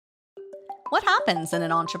What happens in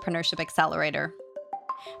an entrepreneurship accelerator?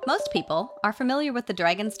 Most people are familiar with the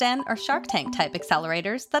Dragon's Den or Shark Tank type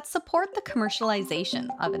accelerators that support the commercialization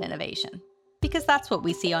of an innovation, because that's what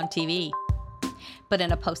we see on TV. But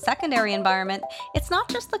in a post-secondary environment, it's not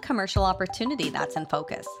just the commercial opportunity that's in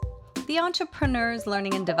focus. The entrepreneur's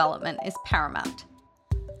learning and development is paramount.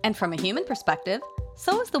 And from a human perspective,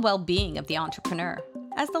 so is the well-being of the entrepreneur,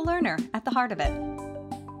 as the learner at the heart of it.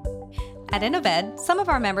 At InnovED, some of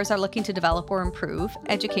our members are looking to develop or improve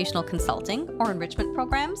educational consulting or enrichment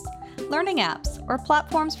programs, learning apps, or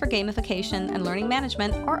platforms for gamification and learning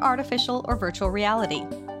management or artificial or virtual reality.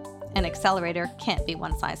 An accelerator can't be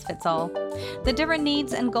one size fits all. The different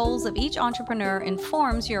needs and goals of each entrepreneur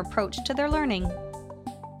informs your approach to their learning.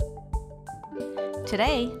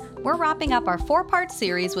 Today, we're wrapping up our 4-part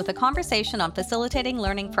series with a conversation on facilitating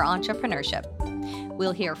learning for entrepreneurship.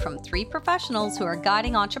 We'll hear from 3 professionals who are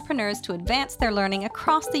guiding entrepreneurs to advance their learning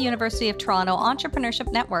across the University of Toronto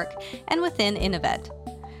Entrepreneurship Network and within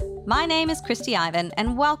InnovED. My name is Kristi Ivan,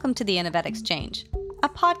 and welcome to the InnovED Exchange, a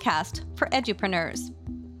podcast for edupreneurs.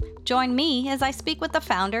 Join me as I speak with the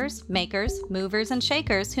founders, makers, movers, and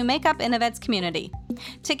shakers who make up InnovED's community.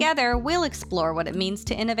 Together, we'll explore what it means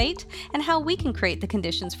to innovate and how we can create the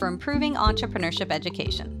conditions for improving entrepreneurship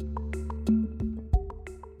education.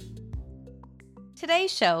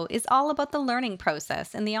 Today's show is all about the learning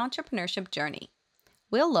process in the entrepreneurship journey.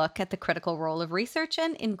 We'll look at the critical role of research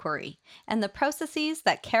and inquiry and the processes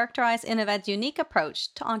that characterize InnovED's unique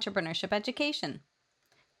approach to entrepreneurship education.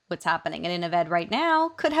 What's happening at InnovED right now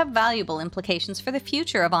could have valuable implications for the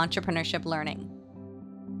future of entrepreneurship learning.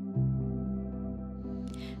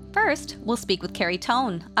 First, we'll speak with Carey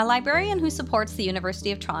Toane, a librarian who supports the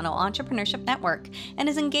University of Toronto Entrepreneurship Network and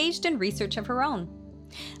is engaged in research of her own.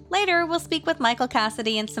 Later, we'll speak with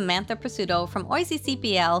Cassidy and Samantha Presutto from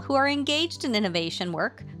OISE-CPL, who are engaged in innovation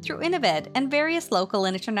work through InnovED and various local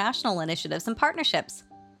and international initiatives and partnerships.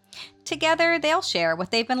 Together, they'll share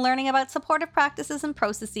what they've been learning about supportive practices and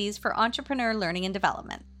processes for entrepreneur learning and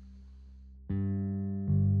development.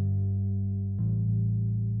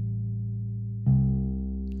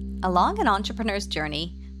 Along an entrepreneur's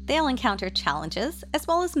journey, they'll encounter challenges as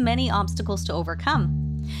well as many obstacles to overcome.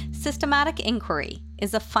 Systematic inquiry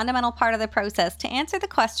is a fundamental part of the process to answer the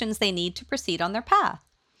questions they need to proceed on their path.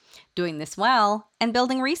 Doing this well and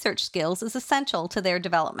building research skills is essential to their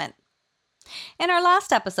development. In our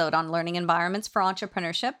last episode on learning environments for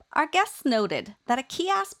entrepreneurship, our guests noted that a key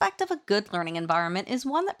aspect of a good learning environment is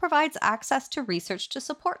one that provides access to research to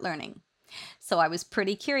support learning. So I was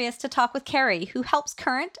pretty curious to talk with Carey, who helps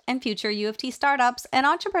current and future U of T startups and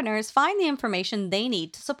entrepreneurs find the information they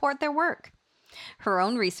need to support their work. Her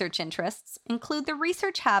own research interests include the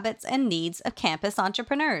research habits and needs of campus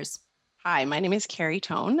entrepreneurs. Hi, my name is Carey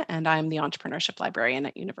Toane, and I'm the Entrepreneurship Librarian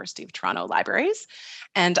at University of Toronto Libraries,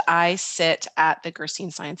 and I sit at the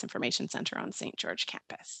Gerstein Science Information Centre on St. George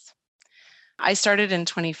campus. I started in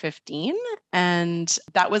 2015, and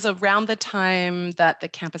that was around the time that the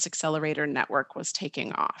Campus Accelerator Network was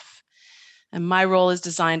taking off. And my role is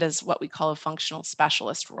designed as what we call a functional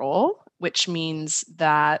specialist role, which means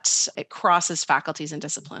that it crosses faculties and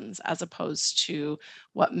disciplines as opposed to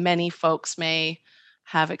what many folks may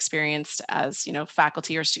have experienced as,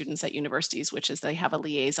 faculty or students at universities, which is they have a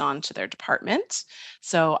liaison to their department.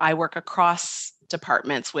 So I work across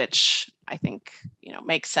departments, which I think,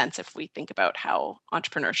 makes sense if we think about how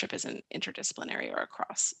entrepreneurship is an interdisciplinary or a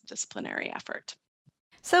cross-disciplinary effort.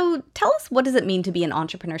 So tell us, what does it mean to be an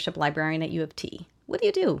entrepreneurship librarian at U of T? What do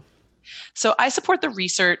you do? So I support the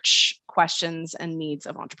research questions and needs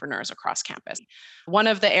of entrepreneurs across campus. One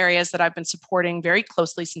of the areas that I've been supporting very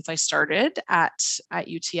closely since I started at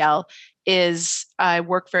UTL is I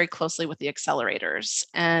work very closely with the accelerators,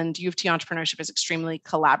 and U of T Entrepreneurship is extremely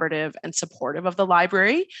collaborative and supportive of the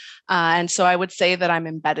library. And so I would say that I'm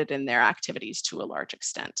embedded in their activities to a large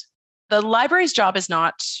extent. The library's job is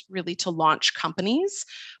not really to launch companies.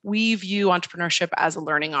 We view entrepreneurship as a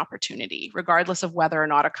learning opportunity, regardless of whether or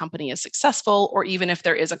not a company is successful or even if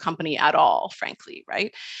there is a company at all, frankly,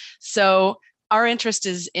 right? So our interest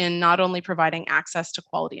is in not only providing access to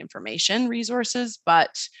quality information resources,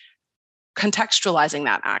 but contextualizing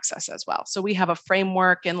that access as well. So we have a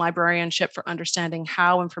framework in librarianship for understanding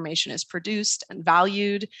how information is produced and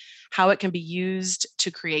valued, how it can be used to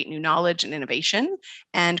create new knowledge and innovation,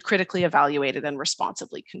 and critically evaluated and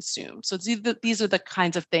responsibly consumed. So these are the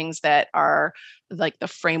kinds of things that are like the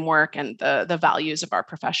framework and the values of our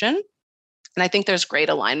profession. And I think there's great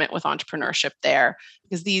alignment with entrepreneurship there,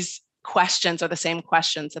 because these questions are the same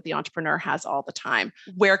questions that the entrepreneur has all the time.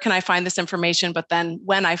 Where can I find this information? But then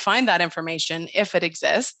when I find that information, if it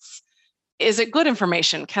exists, Is it good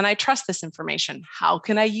information? Can I trust this information? How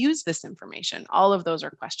can I use this information? All of those are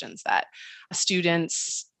questions that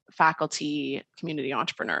students, faculty, community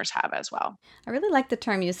entrepreneurs have as well. I really like the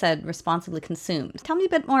term you said, responsibly consumed. Tell me a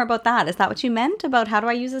bit more about that. Is that what you meant about how do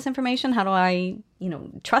I use this information? How do I,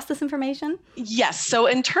 trust this information? Yes. So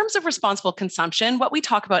in terms of responsible consumption, what we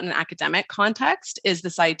talk about in an academic context is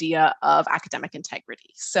this idea of academic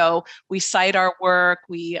integrity. So we cite our work,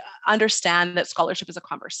 we understand that scholarship is a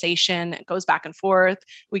conversation, it goes back and forth,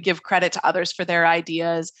 we give credit to others for their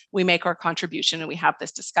ideas, we make our contribution, and we have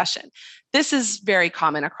this discussion. This is very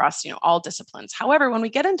common across all disciplines. However, when we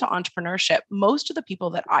get into entrepreneurship, most of the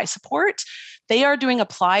people that I support, they are doing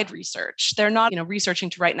applied research. They're not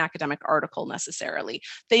researching to write an academic article necessarily.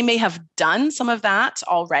 They may have done some of that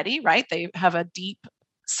already, right? They have a deep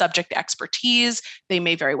subject expertise. They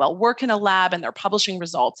may very well work in a lab and they're publishing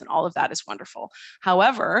results, and all of that is wonderful.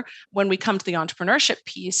 However, when we come to the entrepreneurship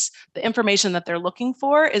piece, the information that they're looking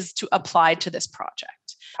for is to apply to this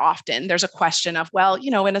project. Often there's a question of, well,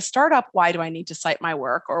 in a startup, why do I need to cite my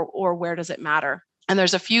work, or where does it matter? And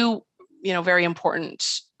there's a few, very important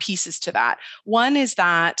pieces to that. One is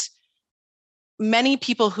that many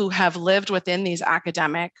people who have lived within these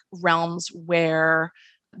academic realms where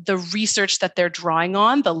the research that they're drawing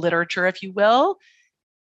on, the literature, if you will,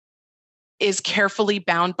 is carefully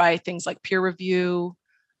bound by things like peer review.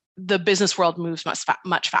 The business world moves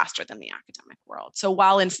much faster than the academic world. So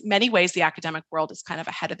while in many ways the academic world is kind of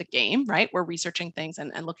ahead of the game, right? We're researching things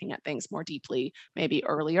and looking at things more deeply, maybe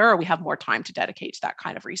earlier, or we have more time to dedicate to that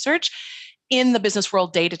kind of research. In the business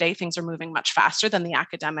world, day-to-day, things are moving much faster than the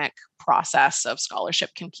academic process of scholarship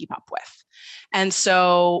can keep up with. And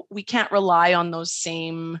so we can't rely on those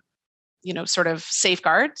same, sort of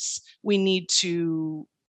safeguards. We need to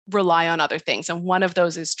rely on other things. And one of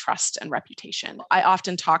those is trust and reputation. I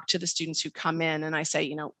often talk to the students who come in and I say,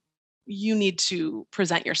 you need to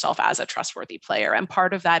present yourself as a trustworthy player. And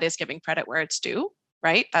part of that is giving credit where it's due,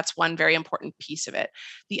 right? That's one very important piece of it.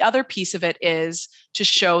 The other piece of it is to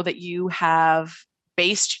show that you have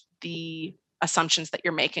based the assumptions that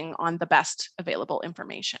you're making on the best available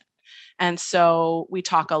information. And so we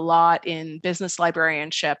talk a lot in business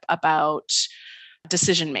librarianship about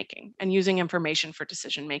decision-making and using information for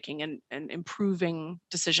decision-making and improving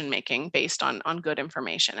decision-making based on good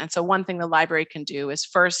information. And so one thing the library can do is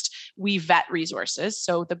first, we vet resources.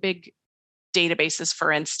 So the big databases,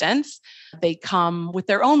 for instance, they come with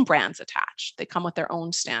their own brands attached. They come with their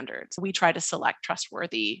own standards. We try to select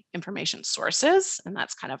trustworthy information sources, and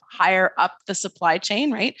that's kind of higher up the supply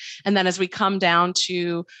chain, right? And then as we come down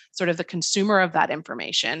to sort of the consumer of that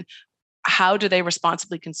information, how do they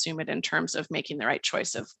responsibly consume it in terms of making the right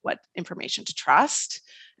choice of what information to trust,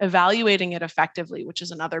 evaluating it effectively, which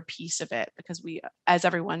is another piece of it, because we, as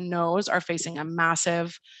everyone knows, are facing a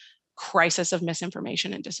massive crisis of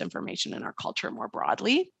misinformation and disinformation in our culture more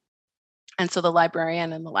broadly. And so the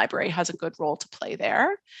librarian and the library has a good role to play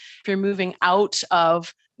there. If you're moving out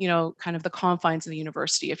of, kind of the confines of the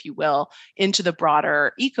university, if you will, into the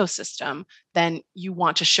broader ecosystem, then you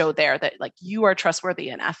want to show there that like you are trustworthy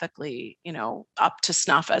and ethically, up to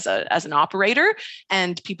snuff as an operator,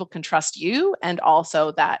 and people can trust you, and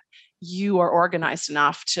also that you are organized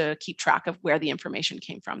enough to keep track of where the information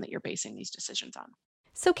came from that you're basing these decisions on.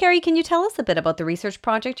 So Carey, can you tell us a bit about the research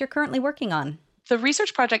project you're currently working on? The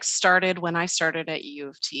research project started when I started at U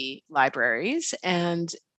of T Libraries,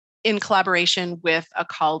 and in collaboration with a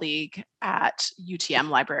colleague at UTM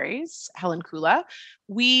Libraries, Helen Kula,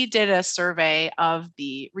 we did a survey of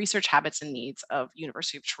the research habits and needs of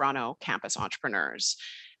University of Toronto campus entrepreneurs.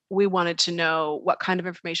 We wanted to know what kind of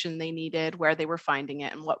information they needed, where they were finding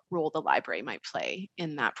it, and what role the library might play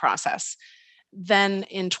in that process. Then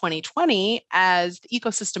in 2020, as the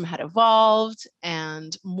ecosystem had evolved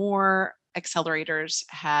and more accelerators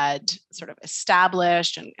had sort of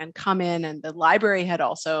established and come in, and the library had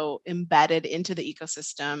also embedded into the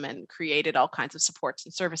ecosystem and created all kinds of supports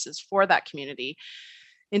and services for that community.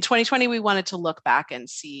 In 2020, we wanted to look back and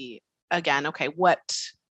see again, okay, what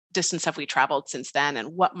distance have we traveled since then,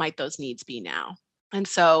 and what might those needs be now? And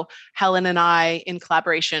so Helen and I, in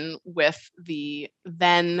collaboration with the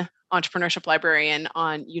then entrepreneurship librarian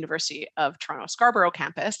on University of Toronto Scarborough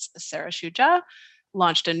campus, Sarah Shuja,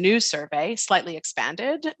 launched a new survey, slightly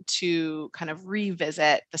expanded, to kind of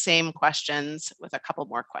revisit the same questions with a couple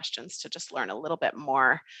more questions to just learn a little bit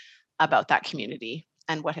more about that community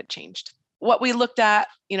and what had changed. What we looked at,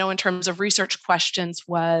 in terms of research questions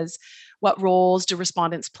was, what roles do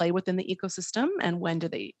respondents play within the ecosystem, and when do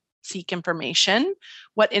they seek information?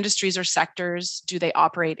 What industries or sectors do they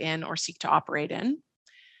operate in or seek to operate in?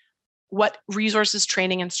 What resources,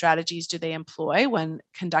 training, and strategies do they employ when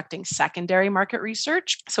conducting secondary market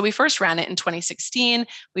research? So we first ran it in 2016.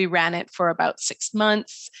 We ran it for about 6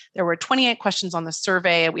 months. There were 28 questions on the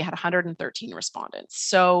survey. We had 113 respondents.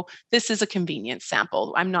 So this is a convenient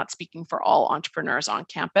sample. I'm not speaking for all entrepreneurs on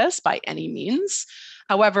campus by any means.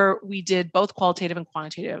 However, we did both qualitative and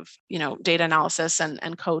quantitative, data analysis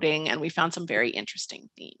and coding, and we found some very interesting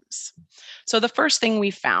themes. So the first thing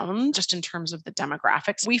we found, just in terms of the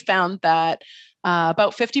demographics, we found that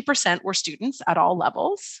about 50% were students at all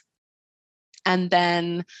levels. And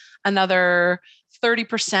then another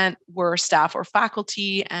 30% were staff or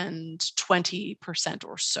faculty, and 20%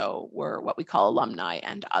 or so were what we call alumni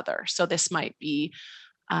and other. So this might be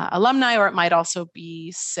alumni, or it might also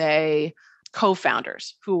be, say,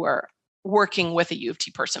 co-founders who were working with a U of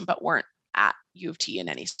T person, but weren't at U of T in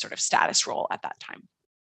any sort of status role at that time.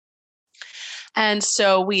 And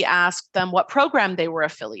so we asked them what program they were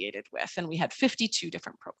affiliated with, and we had 52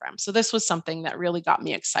 different programs. So this was something that really got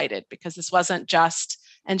me excited, because this wasn't just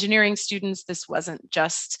engineering students, this wasn't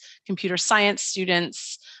just computer science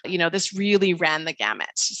students, this really ran the gamut.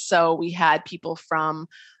 So we had people from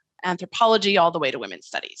anthropology all the way to women's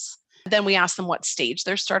studies. Then we asked them what stage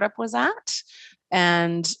their startup was at,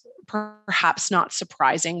 and perhaps not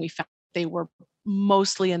surprising, we found they were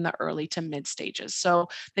mostly in the early to mid stages. So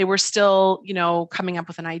they were still, coming up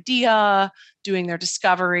with an idea, doing their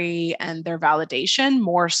discovery and their validation,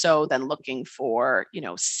 more so than looking for,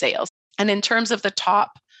 sales. And in terms of the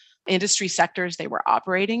top industry sectors they were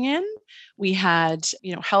operating in, we had,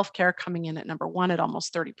 healthcare coming in at number one at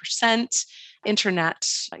almost 30%, internet,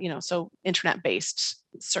 so internet-based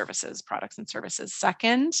services, products and services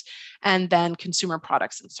second, and then consumer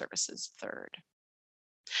products and services third.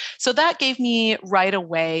 So that gave me right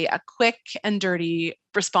away a quick and dirty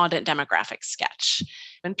respondent demographic sketch.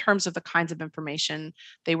 In terms of the kinds of information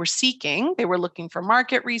they were seeking, they were looking for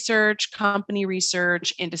market research, company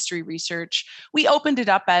research, industry research. We opened it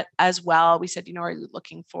up as well. We said, are you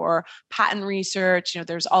looking for patent research?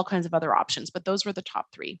 There's all kinds of other options, but those were the top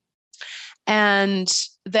three. And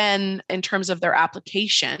then in terms of their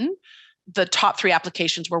application, the top three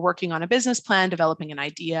applications were working on a business plan, developing an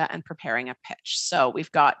idea, and preparing a pitch. So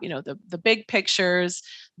we've got, the big pictures,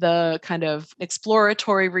 the kind of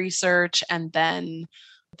exploratory research, and then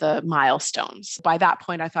the milestones. By that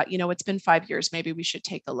point, I thought, it's been 5 years. Maybe we should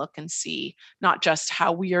take a look and see not just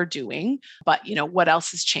how we are doing, but, what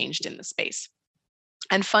else has changed in the space.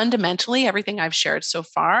 And fundamentally, everything I've shared so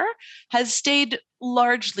far has stayed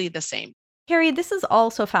largely the same. Carey, this is all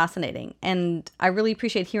so fascinating, and I really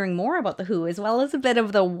appreciate hearing more about the who, as well as a bit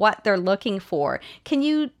of the what they're looking for. Can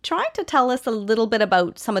you try to tell us a little bit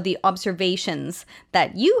about some of the observations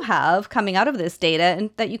that you have coming out of this data and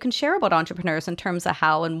that you can share about entrepreneurs in terms of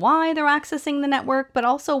how and why they're accessing the network, but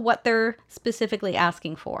also what they're specifically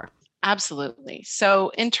asking for? Absolutely.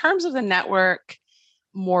 So in terms of the network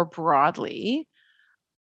more broadly,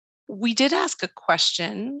 we did ask a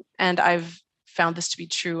question, and I've found this to be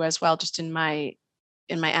true as well, just in my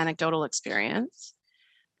anecdotal experience.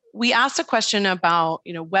 We asked a question about,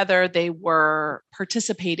 whether they were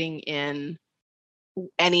participating in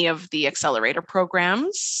any of the accelerator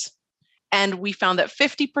programs, and we found that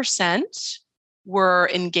 50% were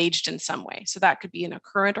engaged in some way. So that could be in a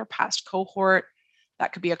current or past cohort,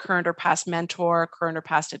 that could be a current or past mentor, current or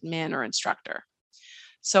past admin or instructor.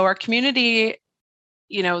 So our community,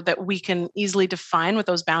 that we can easily define with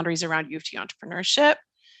those boundaries around U of T entrepreneurship,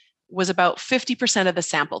 was about 50% of the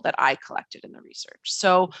sample that I collected in the research.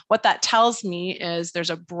 So what that tells me is there's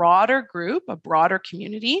a broader group, a broader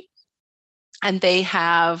community, and they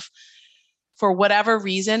have, for whatever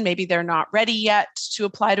reason, maybe they're not ready yet to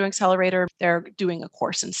apply to accelerator, they're doing a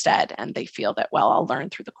course instead, and they feel that, well, I'll learn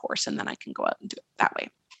through the course and then I can go out and do it that way.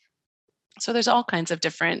 So there's all kinds of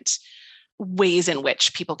different ways in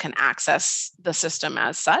which people can access the system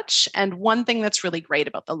as such. And one thing that's really great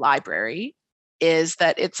about the library is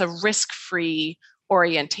that it's a risk-free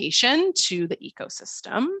orientation to the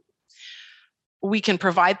ecosystem. We can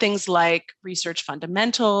provide things like research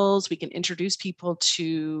fundamentals. We can introduce people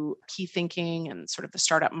to key thinking and sort of the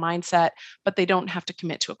startup mindset, but they don't have to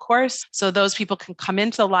commit to a course. So those people can come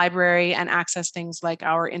into the library and access things like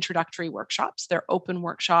our introductory workshops. They're open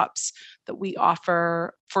workshops that we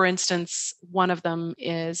offer. For instance, one of them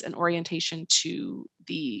is an orientation to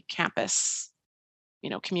the campus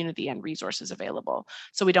community and resources available.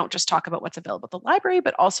 So we don't just talk about what's available at the library,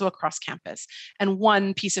 but also across campus. And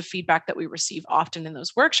one piece of feedback that we receive often in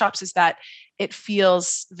those workshops is that it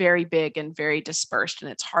feels very big and very dispersed,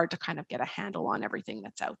 and it's hard to kind of get a handle on everything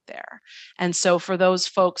that's out there. And so for those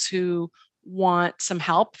folks who want some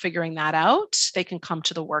help figuring that out, they can come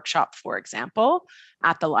to the workshop, for example,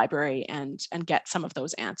 at the library and get some of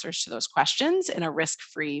those answers to those questions in a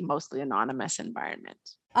risk-free, mostly anonymous environment.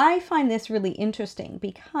 I find this really interesting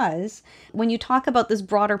because when you talk about this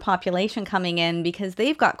broader population coming in because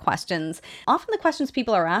they've got questions, often the questions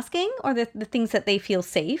people are asking or the things that they feel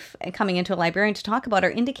safe and coming into a librarian to talk about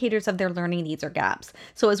are indicators of their learning needs or gaps.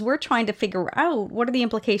 So as we're trying to figure out what are the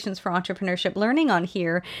implications for entrepreneurship learning on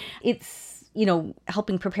here, it's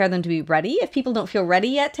helping prepare them to be ready. If people don't feel ready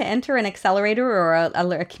yet to enter an accelerator or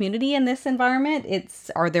a community in this environment,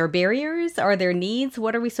 are there barriers? Are there needs?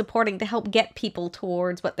 What are we supporting to help get people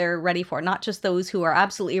towards what they're ready for? Not just those who are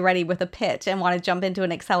absolutely ready with a pitch and want to jump into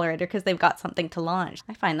an accelerator because they've got something to launch.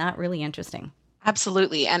 I find that really interesting.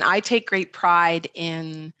 Absolutely. And I take great pride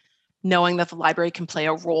in knowing that the library can play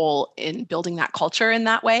a role in building that culture in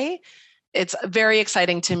that way. It's very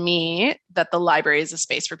exciting to me that the library is a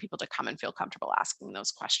space for people to come and feel comfortable asking those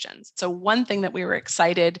questions. So one thing that we were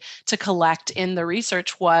excited to collect in the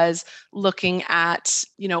research was looking at,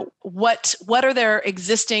 what are their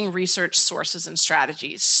existing research sources and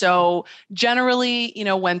strategies. So generally,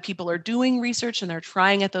 when people are doing research and they're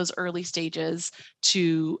trying at those early stages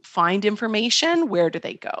to find information, where do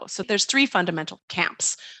they go? So there's 3 fundamental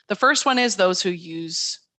camps. The first one is those who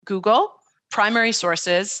use Google, primary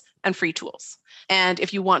sources, and free tools. And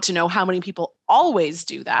if you want to know how many people always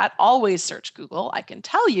do that, always search Google, I can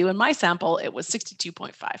tell you in my sample, it was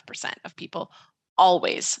 62.5% of people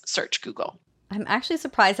always search Google. I'm actually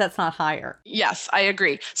surprised that's not higher. Yes, I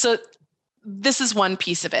agree. So this is one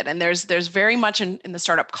piece of it. And there's very much in the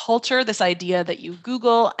startup culture, this idea that you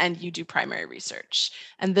Google and you do primary research.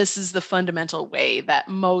 And this is the fundamental way that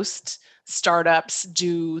most startups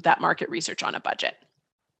do that market research on a budget.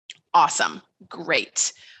 Awesome.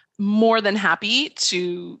 Great. More than happy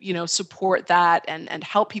to, support that and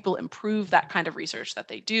help people improve that kind of research that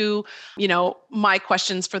they do. My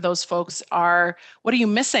questions for those folks are, what are you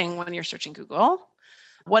missing when you're searching Google?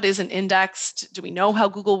 What isn't indexed? Do we know how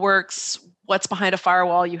Google works? What's behind a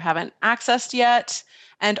firewall you haven't accessed yet?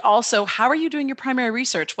 And also, how are you doing your primary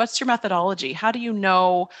research? What's your methodology? How do you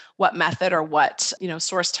know what method or what,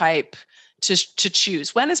 source type to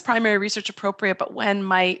choose? When is primary research appropriate, but when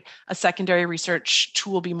might a secondary research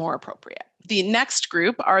tool be more appropriate? The next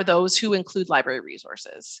group are those who include library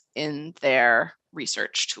resources in their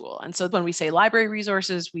research tool. And so when we say library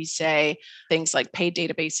resources, we say things like paid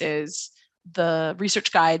databases, the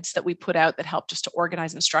research guides that we put out that help just to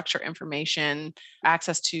organize and structure information,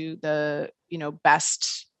 access to the,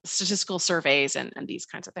 best statistical surveys and these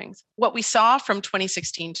kinds of things. What we saw from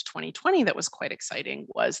 2016 to 2020 that was quite exciting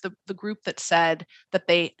was the group that said that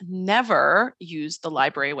they never used the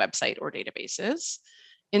library website or databases.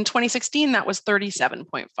 In 2016, that was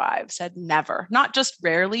 37.5, said never, not just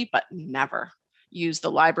rarely, but never used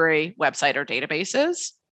the library website or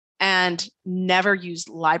databases. And never used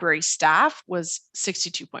library staff was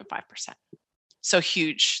 62.5%. So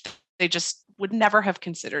huge. They just would never have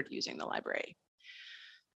considered using the library.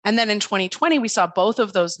 And then in 2020, we saw both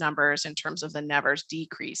of those numbers in terms of the nevers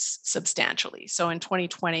decrease substantially. So in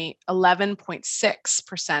 2020,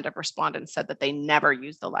 11.6% of respondents said that they never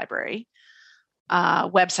used the library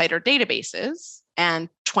website or databases, and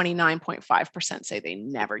 29.5% say they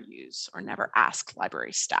never use or never ask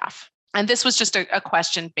library staff. And this was just a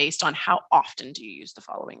question based on how often do you use the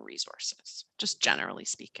following resources, just generally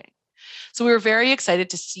speaking. So we were very excited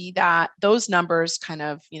to see that those numbers kind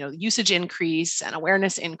of, usage increase and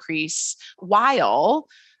awareness increase while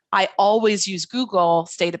I always use Google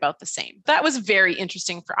stayed about the same. That was very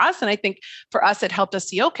interesting for us. And I think for us, it helped us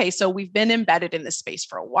see, okay, so we've been embedded in this space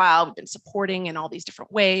for a while. We've been supporting in all these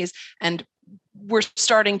different ways. And we're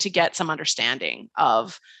starting to get some understanding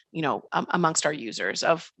of, amongst our users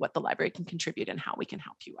of what the library can contribute and how we can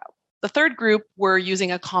help you out. The third group were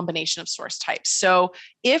using a combination of source types. So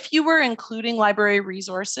if you were including library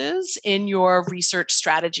resources in your research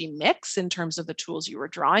strategy mix in terms of the tools you were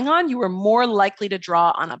drawing on, you were more likely to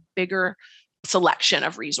draw on a bigger selection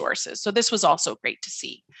of resources. So this was also great to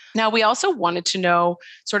see. Now, we also wanted to know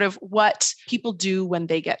sort of what people do when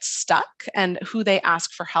they get stuck and who they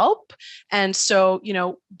ask for help. And so,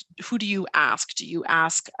 who do you ask? Do you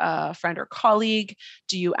ask a friend or colleague?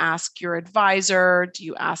 Do you ask your advisor? Do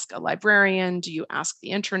you ask a librarian? Do you ask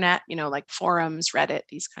the internet, like forums, Reddit,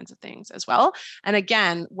 these kinds of things as well? And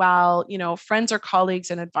again, while, friends or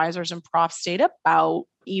colleagues and advisors and profs stayed about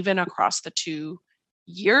even across the two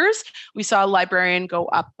years, we saw Librarian go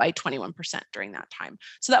up by 21% during that time.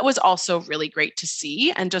 So that was also really great to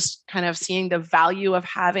see, and just kind of seeing the value of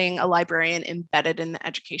having a librarian embedded in the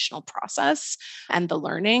educational process and the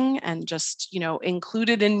learning, and just,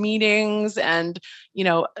 included in meetings. And,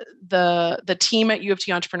 the team at U of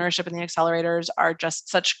T Entrepreneurship and the accelerators are just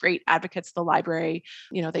such great advocates of the library.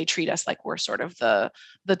 They treat us like we're sort of the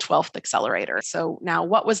 12th accelerator. So now,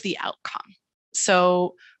 what was the outcome?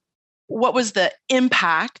 So what was the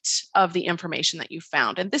impact of the information that you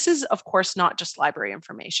found? And this is, of course, not just library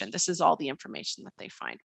information. This is all the information that they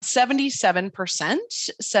find. 77%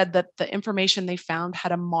 said that the information they found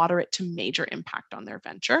had a moderate to major impact on their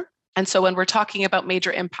venture. And so when we're talking about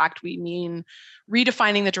major impact, we mean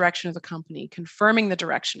redefining the direction of the company, confirming the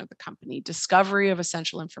direction of the company, discovery of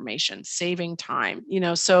essential information, saving time.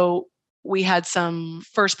 So we had some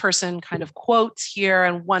first person kind of quotes here,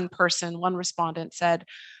 and one respondent said,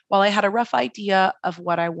 "While I had a rough idea of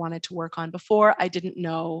what I wanted to work on before, I didn't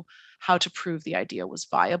know how to prove the idea was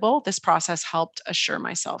viable. This process helped assure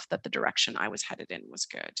myself that the direction I was headed in was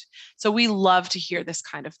good." So we love to hear this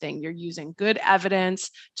kind of thing. You're using good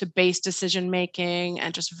evidence to base decision making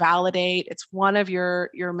and just validate. It's one of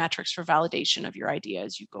your metrics for validation of your idea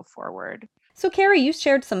as you go forward. So, Carey, you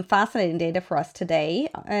shared some fascinating data for us today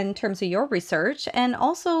in terms of your research, and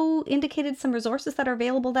also indicated some resources that are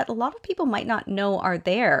available that a lot of people might not know are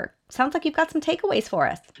there. Sounds like you've got some takeaways for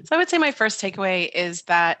us. So I would say my first takeaway is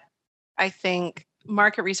that I think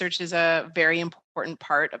market research is a very important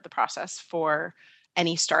part of the process for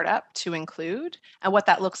any startup to include. And what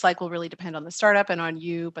that looks like will really depend on the startup and on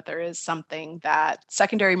you, but there is something that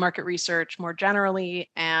secondary market research more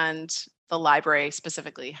generally and the library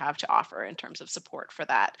specifically have to offer in terms of support for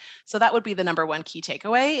that. So that would be the number one key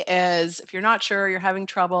takeaway is, if you're not sure, you're having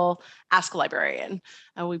trouble, ask a librarian.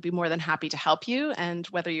 And we'd be more than happy to help you. And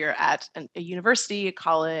whether you're at a university, a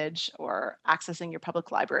college, or accessing your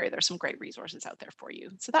public library, there's some great resources out there for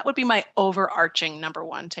you. So that would be my overarching number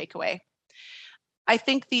one takeaway. I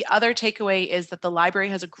think the other takeaway is that the library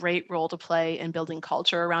has a great role to play in building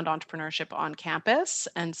culture around entrepreneurship on campus.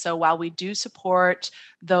 And so while we do support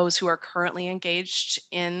those who are currently engaged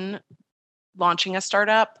in launching a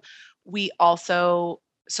startup, we also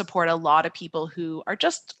support a lot of people who are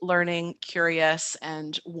just learning, curious,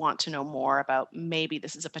 and want to know more about maybe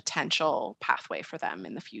this is a potential pathway for them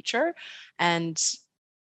in the future. And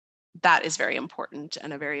that is very important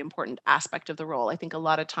and a very important aspect of the role. I think a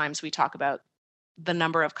lot of times we talk about the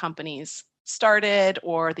number of companies started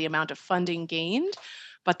or the amount of funding gained,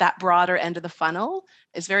 but that broader end of the funnel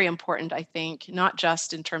is very important, I think, not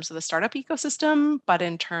just in terms of the startup ecosystem, but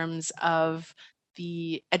in terms of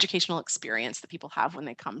the educational experience that people have when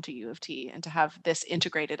they come to U of T, and to have this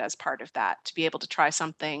integrated as part of that, to be able to try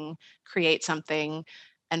something, create something,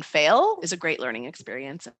 and fail is a great learning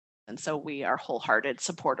experience. And so we are wholehearted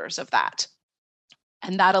supporters of that.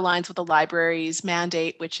 And that aligns with the library's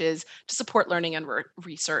mandate, which is to support learning and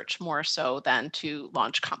research more so than to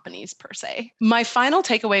launch companies per se. My final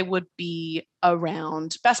takeaway would be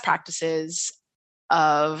around best practices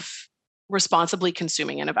of responsibly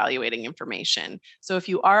consuming and evaluating information. So if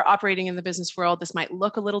you are operating in the business world, this might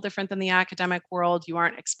look a little different than the academic world. You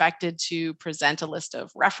aren't expected to present a list of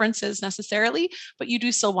references necessarily, but you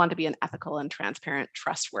do still want to be an ethical and transparent,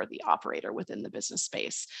 trustworthy operator within the business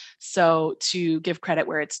space. So to give credit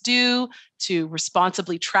where it's due, to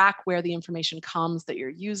responsibly track where the information comes that you're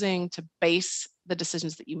using, to base the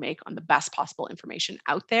decisions that you make on the best possible information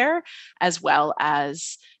out there, as well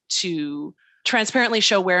as to transparently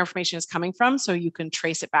show where information is coming from so you can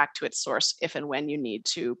trace it back to its source if and when you need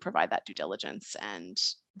to provide that due diligence and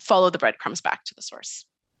follow the breadcrumbs back to the source.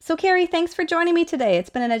 So, Carey, thanks for joining me today.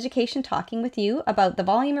 It's been an education talking with you about the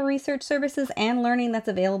volume of research services and learning that's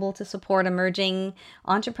available to support emerging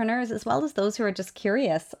entrepreneurs, as well as those who are just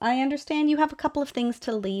curious. I understand you have a couple of things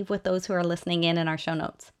to leave with those who are listening in our show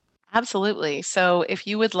notes. Absolutely. So if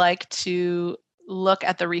you would like to look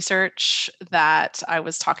at the research that I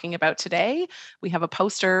was talking about today, we have a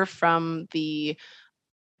poster from the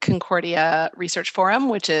Concordia Research Forum,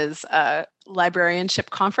 which is a librarianship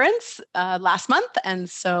conference last month. And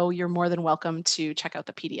so you're more than welcome to check out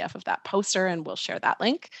the PDF of that poster, and we'll share that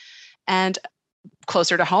link. And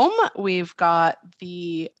closer to home, we've got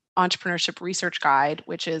the Entrepreneurship Research Guide,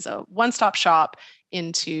 which is a one-stop shop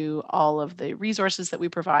into all of the resources that we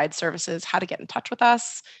provide, services, how to get in touch with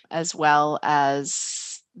us, as well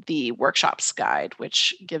as the workshops guide,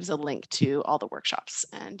 which gives a link to all the workshops,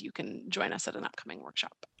 and you can join us at an upcoming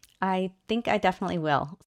workshop. I think I definitely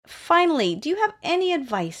will. Finally, do you have any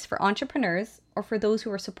advice for entrepreneurs or for those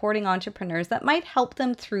who are supporting entrepreneurs that might help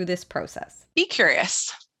them through this process? Be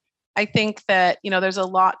curious. I think that, there's a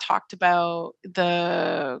lot talked about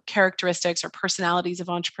the characteristics or personalities of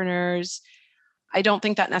entrepreneurs. I don't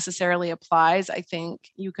think that necessarily applies. I think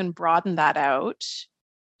you can broaden that out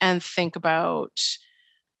and think about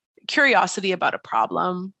curiosity about a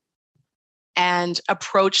problem and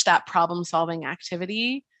approach that problem-solving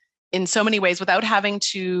activity in so many ways without having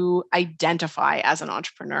to identify as an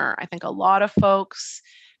entrepreneur. I think a lot of folks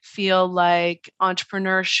feel like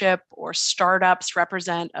entrepreneurship or startups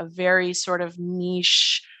represent a very sort of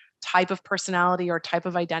niche type of personality or type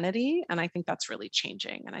of identity. And I think that's really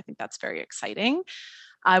changing. And I think that's very exciting.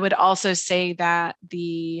 I would also say that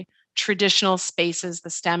the traditional spaces, the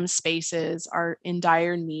STEM spaces, are in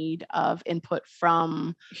dire need of input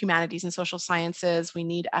from humanities and social sciences. We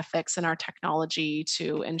need ethics in our technology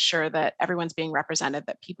to ensure that everyone's being represented,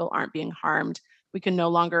 that people aren't being harmed. We can no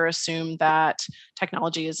longer assume that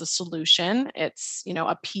technology is a solution. It's,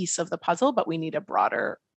 a piece of the puzzle, but we need a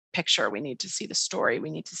broader picture. We need to see the story. We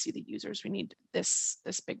need to see the users. We need this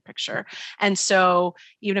big picture. And so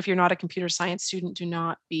even if you're not a computer science student, do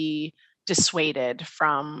not be dissuaded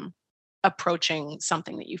from approaching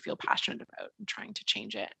something that you feel passionate about and trying to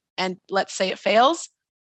change it. And let's say it fails.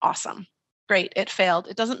 Awesome. Great. It failed.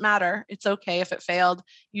 It doesn't matter. It's okay if it failed.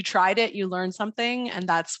 You tried it, you learned something, and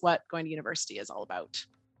that's what going to university is all about.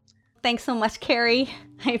 Thanks so much, Carey.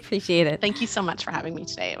 I appreciate it. Thank you so much for having me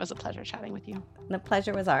today. It was a pleasure chatting with you. The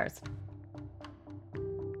pleasure was ours.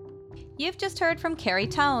 You've just heard from Carey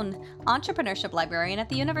Toane, Entrepreneurship Librarian at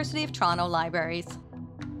the University of Toronto Libraries.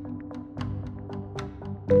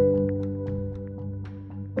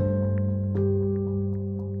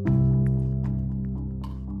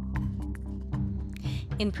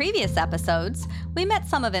 In previous episodes, we met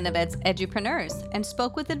some of InnovED's edupreneurs and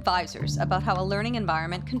spoke with advisors about how a learning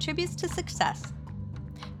environment contributes to success.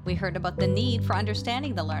 We heard about the need for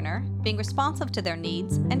understanding the learner, being responsive to their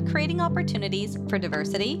needs, and creating opportunities for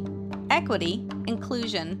diversity, equity,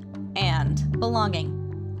 inclusion, and belonging.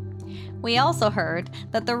 We also heard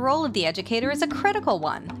that the role of the educator is a critical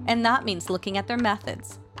one, and that means looking at their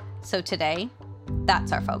methods. So today,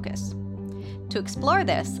 that's our focus. To explore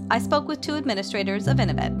this, I spoke with two administrators of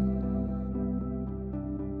InnovED.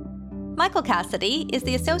 Michael Cassidy is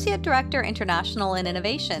the Associate Director International and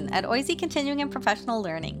Innovation at OISE Continuing and Professional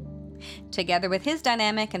Learning. Together with his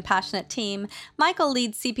dynamic and passionate team, Michael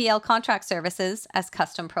leads CPL contract services as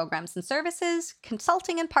custom programs and services,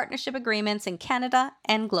 consulting and partnership agreements in Canada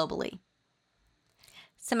and globally.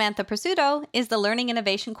 Samantha Presutto is the Learning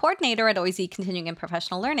Innovation Coordinator at OISE Continuing and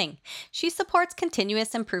Professional Learning. She supports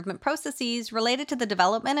continuous improvement processes related to the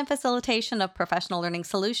development and facilitation of professional learning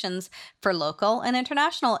solutions for local and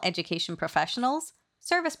international education professionals,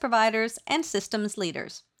 service providers, and systems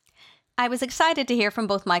leaders. I was excited to hear from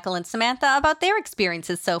both Michael and Samantha about their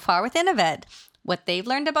experiences so far with InnovED, what they've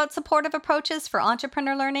learned about supportive approaches for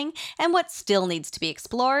entrepreneur learning, and what still needs to be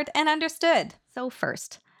explored and understood. So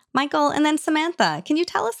first, Michael and then Samantha, can you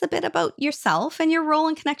tell us a bit about yourself and your role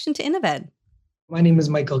and connection to InnovED? My name is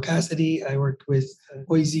Michael Cassidy. I work with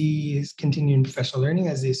OISE Continuing Professional Learning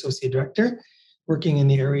as the Associate Director, working in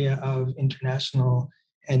the area of international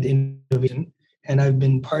and innovation. And I've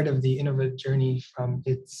been part of the InnovED journey from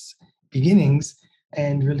its beginnings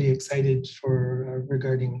and really excited for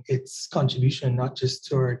regarding its contribution, not just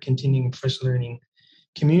to our continuing professional learning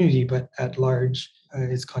community, but at large,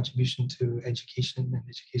 its contribution to education and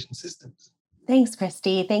education systems. Thanks,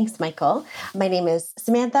 Kristi. Thanks, Michael. My name is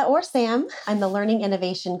Samantha, or Sam. I'm the Learning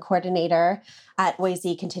Innovation Coordinator at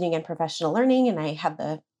OISE Continuing and Professional Learning, and I have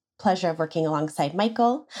the pleasure of working alongside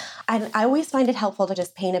Michael. And I always find it helpful to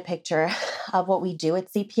just paint a picture of what we do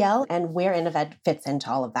at CPL and where InnovED fits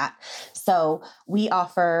into all of that. So we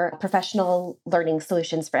offer professional learning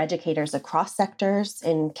solutions for educators across sectors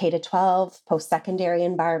in K-12, post-secondary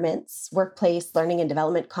environments, workplace, learning and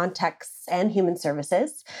development contexts, and human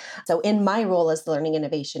services. So in my role as the Learning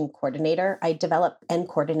Innovation Coordinator, I develop and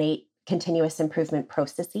coordinate continuous improvement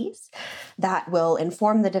processes that will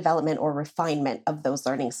inform the development or refinement of those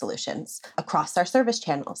learning solutions across our service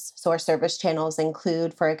channels. So our service channels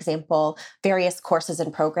include, for example, various courses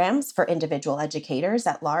and programs for individual educators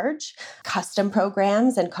at large, custom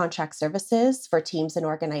programs and contract services for teams and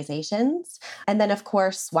organizations, and then, of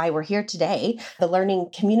course, why we're here today, the learning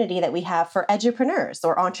community that we have for edupreneurs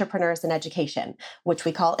or entrepreneurs in education, which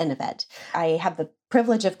we call InnovED. I have the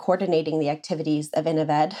privilege of coordinating the activities of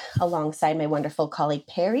InnovED alongside my wonderful colleague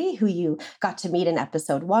Perry, who you got to meet in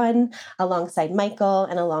episode 1, alongside Michael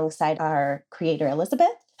and alongside our creator Elizabeth.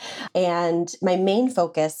 And my main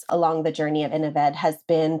focus along the journey of InnovED has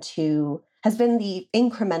been to has been the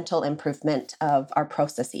incremental improvement of our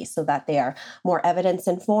processes so that they are more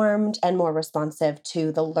evidence-informed and more responsive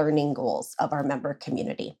to the learning goals of our member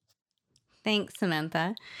community. Thanks,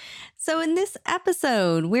 Samantha. So in this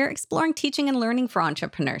episode, we're exploring teaching and learning for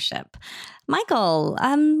entrepreneurship. Michael,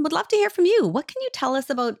 would love to hear from you. What can you tell us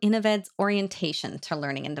about InnovED's orientation to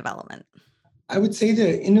learning and development? I would say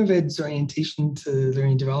that InnovED's orientation to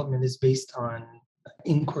learning and development is based on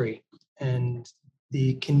inquiry and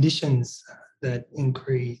the conditions that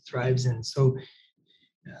inquiry thrives in. So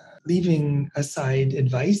leaving aside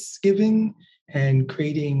advice giving and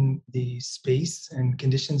creating the space and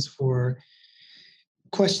conditions for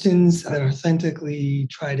questions that authentically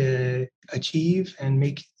try to achieve and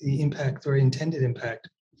make the impact or intended impact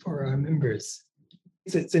for our members.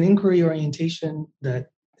 It's an inquiry orientation that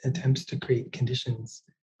attempts to create conditions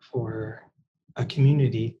for a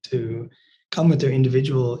community to come with their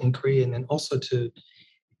individual inquiry and then also to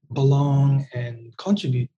belong and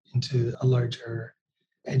contribute into a larger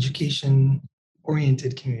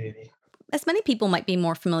education-oriented community. As many people might be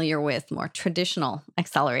more familiar with more traditional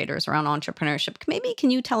accelerators around entrepreneurship, maybe can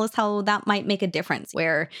you tell us how that might make a difference,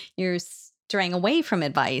 where you're straying away from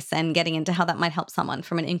advice and getting into how that might help someone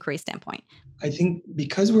from an inquiry standpoint? I think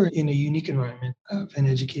because we're in a unique environment of an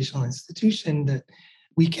educational institution, that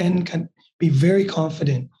we can be very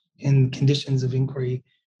confident in conditions of inquiry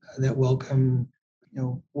that welcome,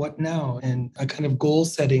 what now, and a kind of goal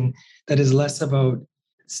setting that is less about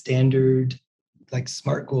standard, like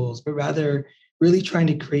SMART goals, but rather really trying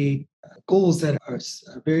to create goals that are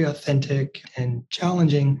very authentic and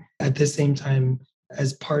challenging at the same time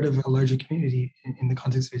as part of a larger community in the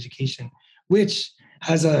context of education, which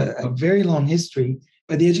has a very long history.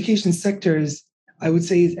 But the education sector is, I would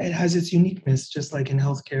say, it has its uniqueness, just like in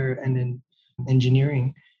healthcare and in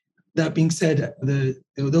engineering. That being said,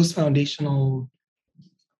 those foundational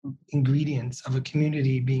ingredients of a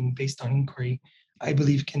community being based on inquiry, I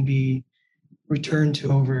believe, can be returned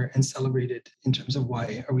to over and celebrated in terms of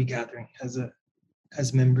why are we gathering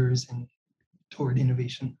as members and toward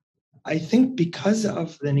innovation. I think because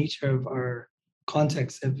of the nature of our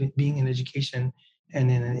context of being in education and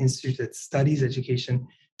in an institute that studies education,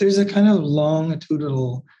 there's a kind of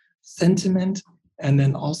longitudinal sentiment and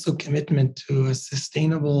then also commitment to a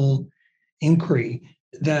sustainable inquiry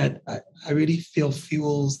that I really feel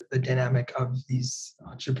fuels the dynamic of these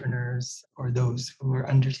entrepreneurs or those who are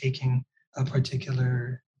undertaking a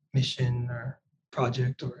particular mission or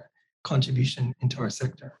project or contribution into our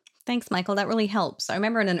sector. Thanks, Michael. That really helps. I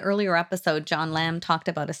remember in an earlier episode, John Lamb talked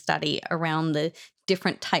about a study around the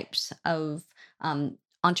different types of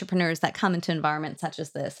entrepreneurs that come into environments such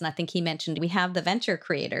as this. And I think he mentioned we have the venture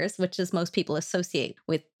creators, which is most people associate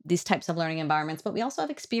with these types of learning environments, but we also have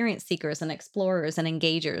experience seekers and explorers and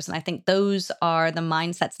engagers. And I think those are the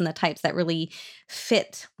mindsets and the types that really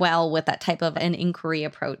fit well with that type of an inquiry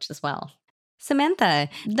approach as well. Samantha,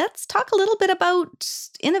 let's talk a little bit about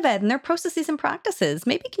InnovED and their processes and practices.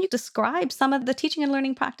 Maybe can you describe some of the teaching and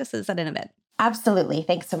learning practices at InnovED? Absolutely.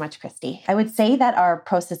 Thanks so much, Kristi. I would say that our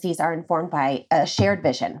processes are informed by a shared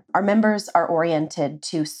vision. Our members are oriented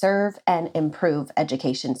to serve and improve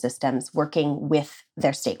education systems working with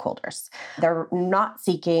their stakeholders. They're not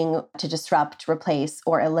seeking to disrupt, replace,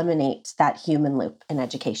 or eliminate that human loop in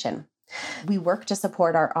education. We work to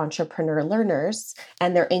support our entrepreneur learners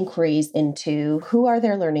and their inquiries into who are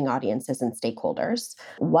their learning audiences and stakeholders,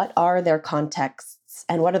 what are their contexts,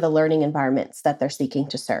 and what are the learning environments that they're seeking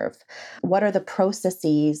to serve? What are the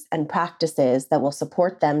processes and practices that will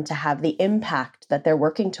support them to have the impact that they're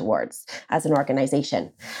working towards as an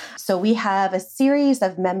organization? So we have a series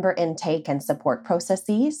of member intake and support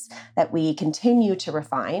processes that we continue to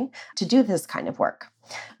refine to do this kind of work.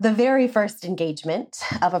 The very first engagement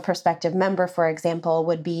of a prospective member, for example,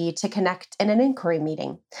 would be to connect in an inquiry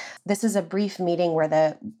meeting. This is a brief meeting where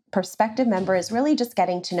the prospective member is really just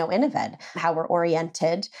getting to know InnovED, how we're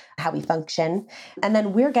oriented, how we function, and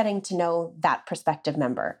then we're getting to know that prospective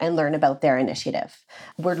member and learn about their initiative.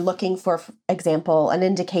 We're looking for example, an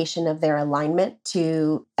indication of their alignment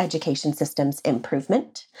to education systems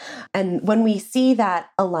improvement. And when we see that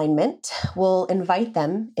alignment, we'll invite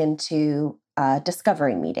them into a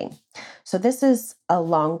discovery meeting. So this is a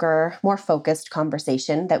longer, more focused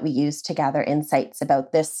conversation that we use to gather insights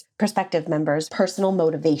about this prospective member's personal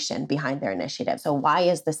motivation behind their initiative. So why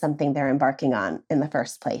is this something they're embarking on in the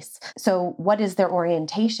first place? So what is their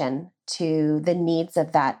orientation to the needs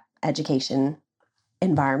of that education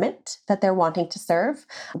environment that they're wanting to serve?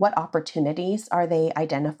 What opportunities are they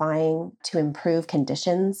identifying to improve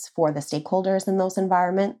conditions for the stakeholders in those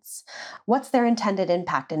environments? What's their intended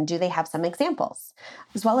impact, and do they have some examples,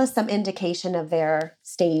 as well as some indication of their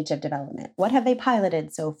stage of development? What have they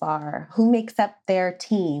piloted so far? Who makes up their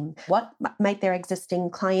team? What might their existing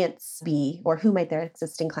clients be, or who might their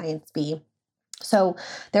existing clients be? So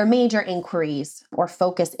there are major inquiries or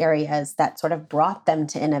focus areas that sort of brought them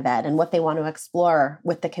to InnovED and what they want to explore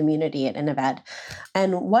with the community at InnovED.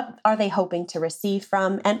 And what are they hoping to receive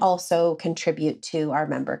from and also contribute to our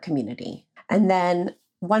member community? And then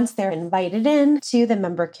once they're invited in to the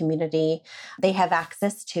member community, they have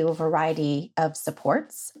access to a variety of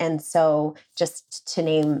supports. And so just to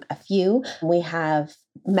name a few, we have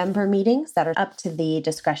member meetings that are up to the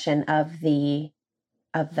discretion of the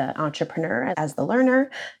entrepreneur as the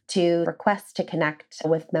learner to request to connect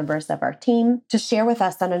with members of our team, to share with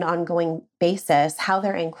us on an ongoing basis how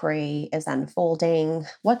their inquiry is unfolding,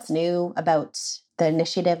 what's new about the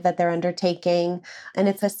initiative that they're undertaking. And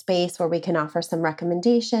it's a space where we can offer some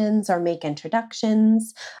recommendations or make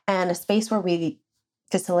introductions, and a space where we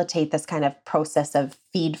facilitate this kind of process of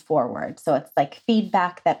feed forward. So it's like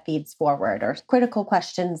feedback that feeds forward, or critical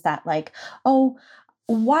questions that like, oh,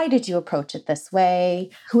 why did you approach it this way?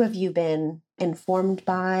 Who have you been informed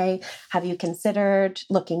by? Have you considered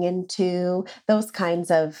looking into those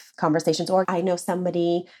kinds of conversations? Or I know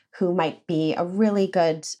somebody who might be a really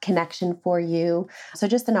good connection for you. So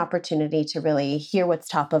just an opportunity to really hear what's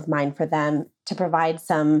top of mind for them, to provide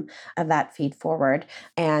some of that feed forward,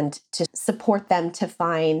 and to support them to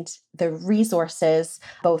find the resources,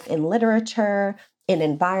 both in literature, in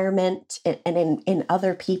environment, and in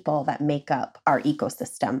other people that make up our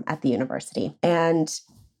ecosystem at the university. And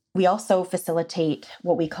we also facilitate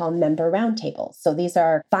what we call member roundtables. So these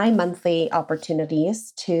are bi-monthly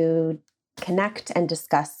opportunities to connect and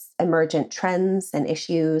discuss emergent trends and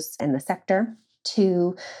issues in the sector,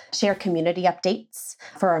 to share community updates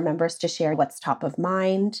for our members to share what's top of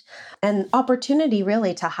mind, and opportunity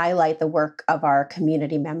really to highlight the work of our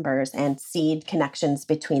community members and seed connections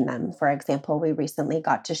between them. For example, we recently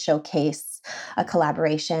got to showcase a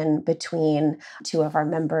collaboration between two of our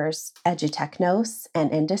members, Edutechnos and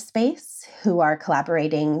Induspace, who are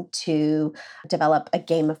collaborating to develop a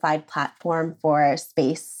gamified platform for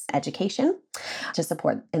space education to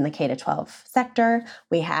support in the K-12 sector.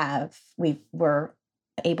 We were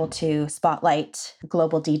able to spotlight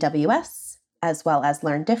Global DWS as well as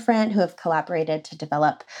Learn Different, who have collaborated to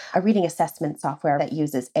develop a reading assessment software that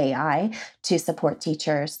uses AI to support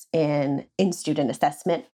teachers in student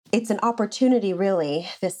assessment. It's an opportunity really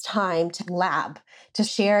this time to lab, to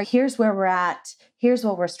share, here's where we're at, here's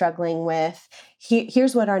what we're struggling with,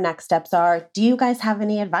 here's what our next steps are. Do you guys have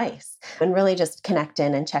any advice? And really just connect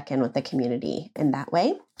in and check in with the community in that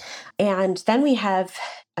way. And then we have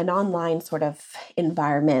an online sort of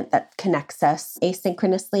environment that connects us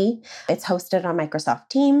asynchronously. It's hosted on Microsoft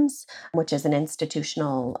Teams, which is an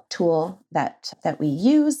institutional tool that we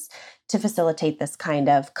use to facilitate this kind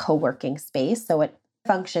of co-working space. So it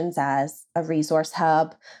functions as a resource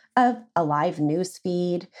hub, a live news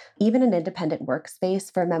feed, even an independent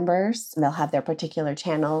workspace for members. They'll have their particular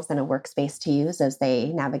channels and a workspace to use as they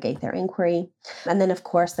navigate their inquiry. And then, of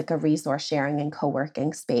course, like a resource sharing and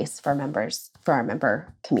co-working space for members, for our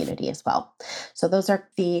member community as well. So those are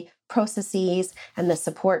the processes and the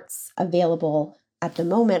supports available at the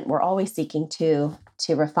moment. We're always seeking to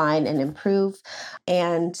refine and improve.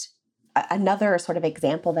 And another sort of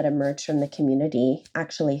example that emerged from the community,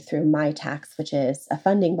 actually through MyTax, which is a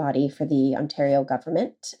funding body for the Ontario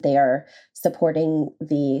government. They are supporting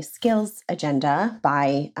the skills agenda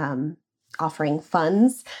by offering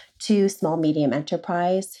funds to small, medium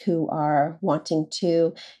enterprise who are wanting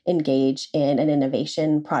to engage in an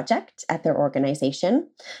innovation project at their organization.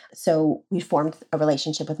 So we formed a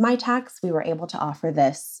relationship with MyTax. We were able to offer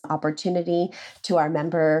this opportunity to our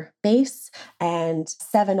member base, and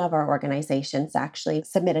 7 of our organizations actually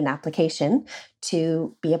submit an application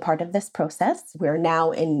to be a part of this process. We're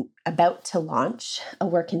now about to launch a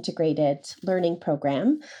work integrated learning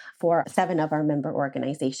program for 7 of our member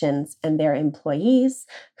organizations and their employees,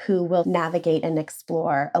 who will navigate and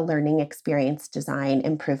explore a learning experience design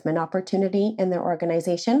improvement opportunity in their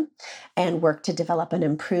organization and work to develop an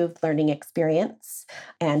improved learning experience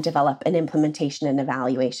and develop an implementation and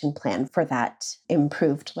evaluation plan for that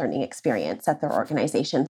improved learning experience at their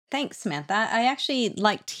organization. Thanks, Samantha. I actually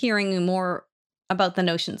liked hearing more about the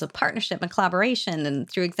notions of partnership and collaboration, and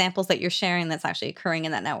through examples that you're sharing that's actually occurring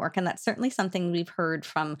in that network. And that's certainly something we've heard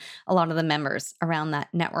from a lot of the members around that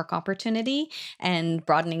network opportunity, and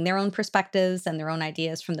broadening their own perspectives and their own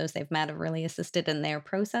ideas from those they've met have really assisted in their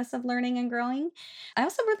process of learning and growing. I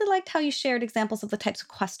also really liked how you shared examples of the types of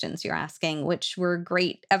questions you're asking, which were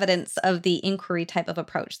great evidence of the inquiry type of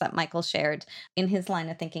approach that Michael shared in his line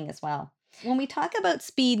of thinking as well. When we talk about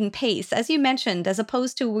speed and pace, as you mentioned, as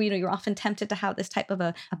opposed to, you're often tempted to have this type of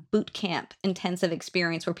a boot camp intensive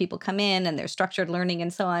experience where people come in and they're structured learning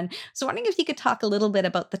and so on. So wondering if you could talk a little bit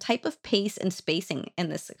about the type of pace and spacing in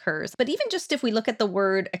this occurs. But even just if we look at the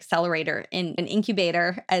word accelerator in an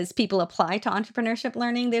incubator as people apply to entrepreneurship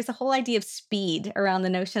learning, there's a whole idea of speed around the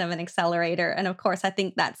notion of an accelerator. And of course, I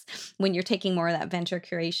think that's when you're taking more of that venture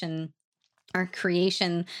creation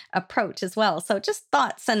approach as well. So just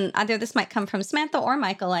thoughts, and either this might come from Samantha or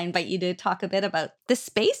Michael. I invite you to talk a bit about the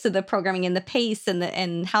space of the programming and the pace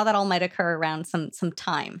and how that all might occur around some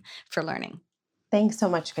time for learning. Thanks so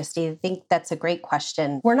much, Kristi. I think that's a great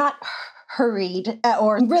question. We're not hurried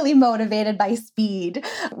or really motivated by speed.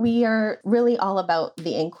 We are really all about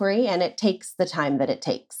the inquiry, and it takes the time that it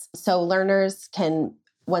takes. So learners can,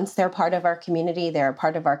 once they're part of our community, they're a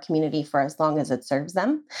part of our community for as long as it serves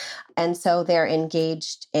them. And so they're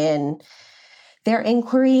engaged in their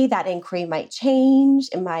inquiry. That inquiry might change.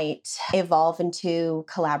 It might evolve into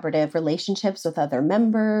collaborative relationships with other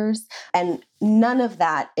members. And none of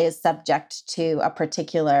that is subject to a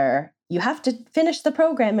particular, you have to finish the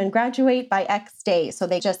program and graduate by X day. So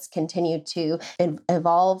they just continue to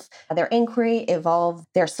evolve their inquiry, evolve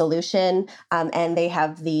their solution, and they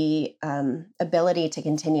have the ability to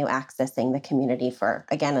continue accessing the community for,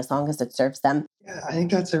 again, as long as it serves them. Yeah, I think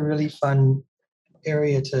that's a really fun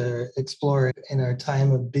area to explore in our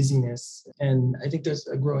time of busyness. And I think there's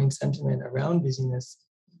a growing sentiment around busyness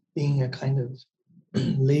being a kind of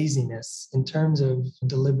laziness in terms of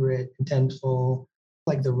deliberate, intentful,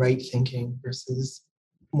 like the right thinking versus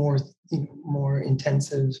more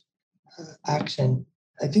intensive action.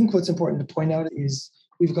 I think what's important to point out is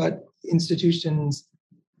we've got institutions,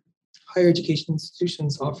 higher education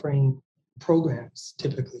institutions offering programs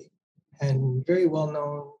typically, and very well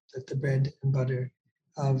known that the bread and butter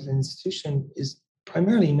of an institution is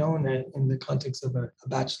primarily known in the context of a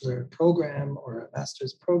bachelor program or a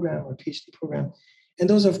master's program or PhD program. And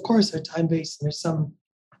those, of course, are time-based, and there's some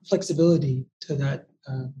flexibility to that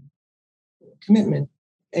commitment.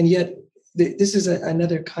 And yet, this is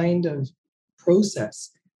another kind of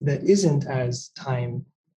process that isn't as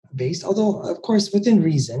time-based, although, of course, within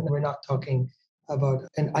reason. We're not talking about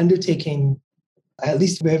an undertaking, at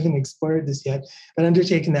least we haven't explored this yet, an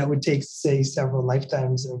undertaking that would take, say, several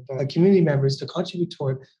lifetimes of community members to contribute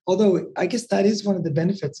toward. Although I guess that is one of the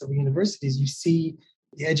benefits of universities. You see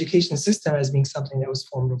the education system as being something that was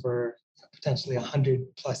formed over potentially 100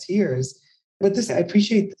 plus years. But I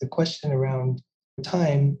appreciate the question around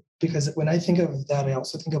time, because when I think of that, I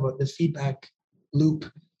also think about the feedback loop.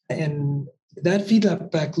 And that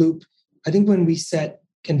feedback loop, I think when we set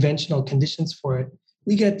conventional conditions for it,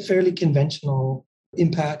 we get fairly conventional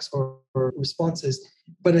impacts or responses.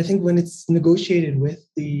 But I think when it's negotiated with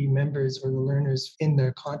the members or the learners in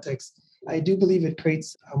their context, I do believe it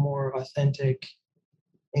creates a more authentic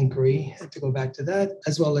inquiry, to go back to that,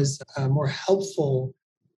 as well as a more helpful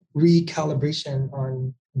recalibration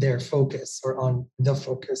on their focus or on the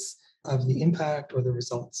focus of the impact or the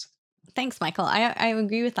results. Thanks, Michael. I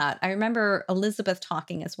agree with that. I remember Elizabeth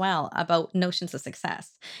talking as well about notions of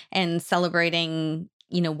success and celebrating,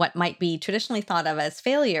 what might be traditionally thought of as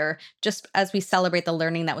failure, just as we celebrate the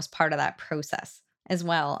learning that was part of that process as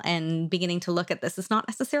well. And beginning to look at this as not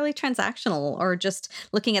necessarily transactional or just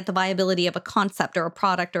looking at the viability of a concept or a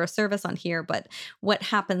product or a service on here, but what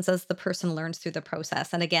happens as the person learns through the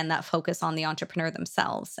process. And again, that focus on the entrepreneur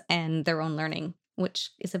themselves and their own learning,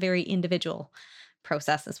 which is a very individual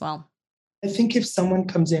process as well. I think if someone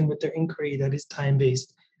comes in with their inquiry that is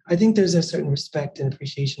time-based, I think there's a certain respect and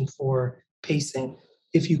appreciation for pacing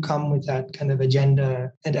if you come with that kind of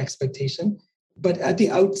agenda and expectation. But at the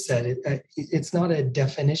outset, it's not a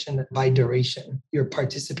definition by duration, your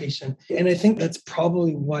participation. And I think that's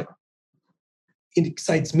probably what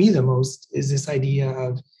excites me the most, is this idea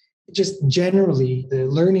of just generally the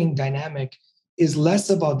learning dynamic is less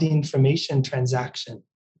about the information transaction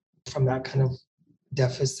from that kind of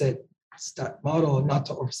deficit model, not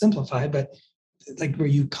to oversimplify, but like where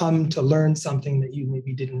you come to learn something that you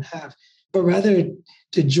maybe didn't have, but rather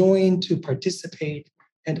to join, to participate,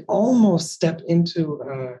 and almost step into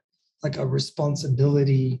a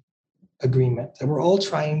responsibility agreement that we're all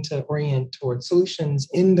trying to orient towards solutions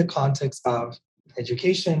in the context of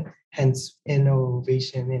education. Hence,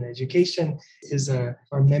 innovation in education is our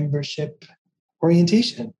membership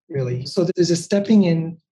orientation, really. So there's a stepping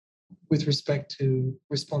in with respect to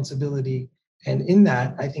responsibility. And in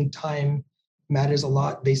that, I think time matters a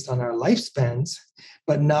lot based on our lifespans,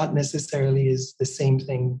 but not necessarily is the same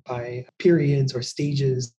thing by periods or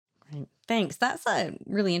stages. Right. Thanks. That's a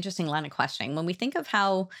really interesting line of questioning. When we think of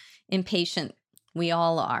how impatient we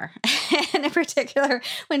all are, and in particular,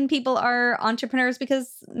 when people are entrepreneurs,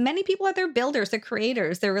 because many people are their builders, they're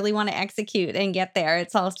creators, they really want to execute and get there.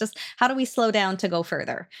 It's all just how do we slow down to go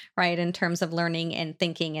further, right? In terms of learning and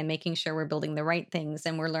thinking and making sure we're building the right things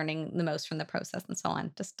and we're learning the most from the process and so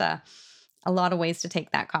on. Just a lot of ways to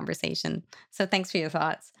take that conversation. So thanks for your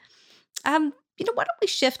thoughts. Why don't we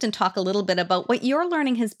shift and talk a little bit about what your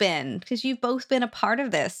learning has been? Because you've both been a part of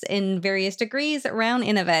this in various degrees around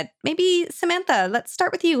InnovED. Maybe Samantha, let's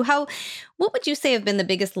start with you. What would you say have been the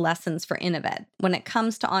biggest lessons for InnovED when it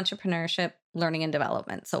comes to entrepreneurship, learning and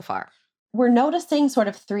development so far? We're noticing sort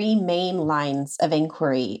of three main lines of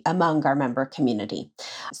inquiry among our member community.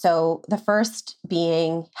 So the first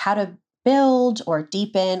being how to build or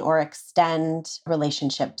deepen or extend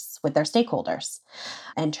relationships with their stakeholders,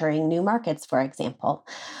 entering new markets, for example,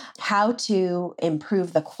 how to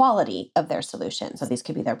improve the quality of their solutions. So these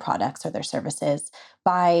could be their products or their services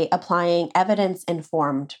by applying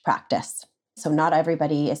evidence-informed practice. So not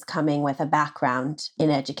everybody is coming with a background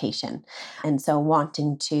in education. And so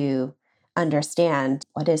wanting to understand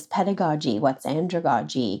what is pedagogy, what's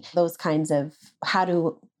andragogy, those kinds of how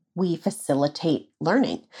do we facilitate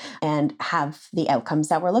learning and have the outcomes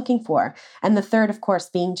that we're looking for. And the third, of course,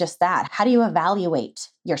 being just that. How do you evaluate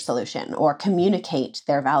your solution or communicate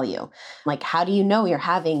their value? Like, how do you know you're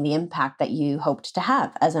having the impact that you hoped to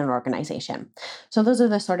have as an organization? So those are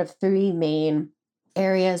the sort of three main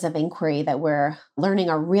areas of inquiry that we're learning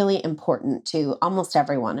are really important to almost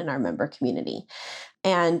everyone in our member community.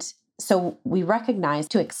 And so we recognize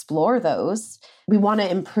to explore those, we want to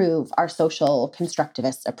improve our social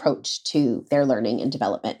constructivist approach to their learning and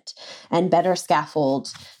development and better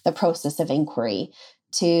scaffold the process of inquiry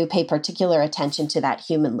to pay particular attention to that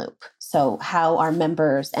human loop. So how are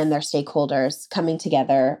members and their stakeholders coming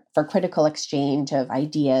together for critical exchange of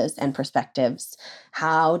ideas and perspectives?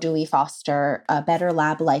 How do we foster a better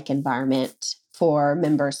lab-like environment for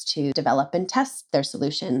members to develop and test their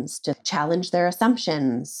solutions, to challenge their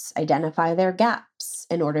assumptions, identify their gaps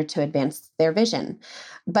in order to advance their vision?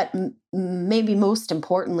 But maybe most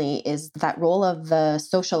importantly is that role of the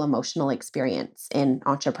social emotional experience in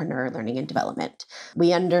entrepreneur learning and development.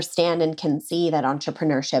 We understand and can see that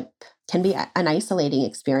entrepreneurship can be an isolating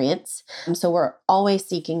experience. So we're always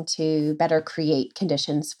seeking to better create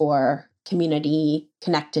conditions for community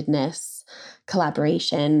connectedness,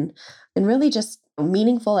 collaboration, and really just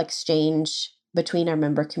meaningful exchange between our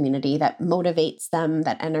member community that motivates them,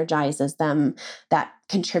 that energizes them, that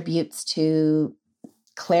contributes to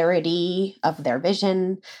clarity of their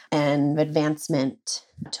vision and advancement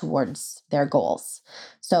towards their goals.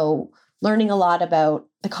 So learning a lot about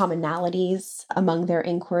the commonalities among their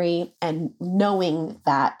inquiry and knowing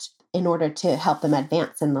that in order to help them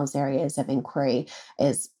advance in those areas of inquiry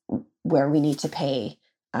is where we need to pay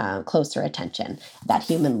closer attention, that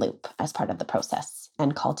human loop as part of the process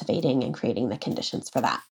and cultivating and creating the conditions for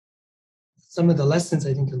that. Some of the lessons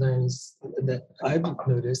I think to learn is that I've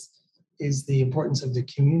noticed is the importance of the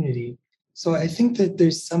community. So I think that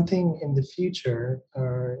there's something in the future,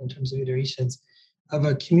 in terms of iterations, of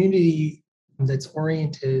a community that's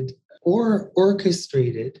oriented or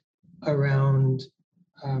orchestrated around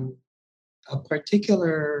a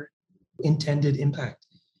particular intended impact.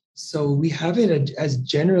 So we have it as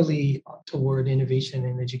generally toward innovation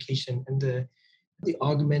in education and the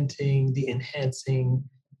augmenting, the enhancing,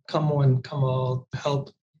 come one, come all,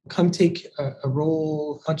 help, come take a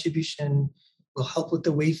role, contribution, will help with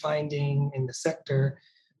the wayfinding in the sector.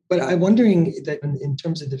 But I'm wondering that in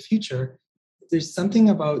terms of the future, there's something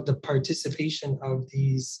about the participation of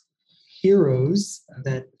these heroes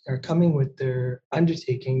that are coming with their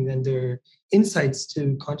undertaking and their insights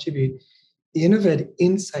to contribute. The InnovED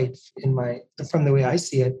insight from the way I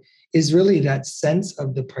see it is really that sense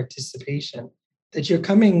of the participation, that you're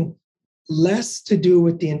coming less to do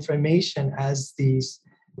with the information as the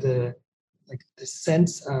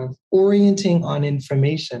sense of orienting on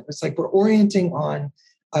information. It's like we're orienting on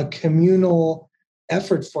a communal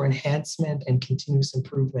effort for enhancement and continuous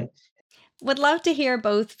improvement. Would love to hear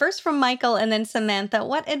both, first from Michael and then Samantha.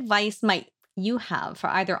 What advice might you have for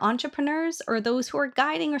either entrepreneurs or those who are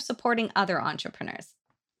guiding or supporting other entrepreneurs?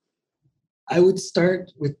 I would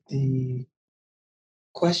start with the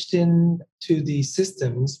question to the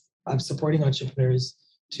systems of supporting entrepreneurs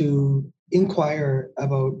to inquire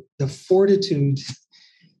about the fortitude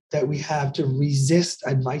that we have to resist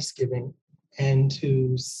advice giving and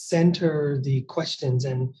to center the questions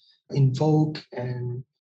and invoke and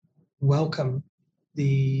welcome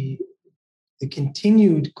the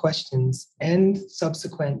continued questions and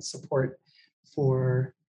subsequent support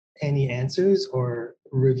for any answers or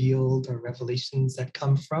revealed or revelations that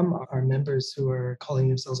come from our members who are calling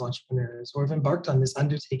themselves entrepreneurs or have embarked on this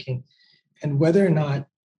undertaking. And whether or not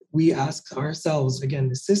we ask ourselves, again,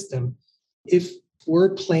 the system, if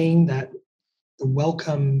we're playing the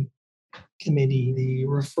welcome committee, the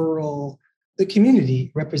referral, the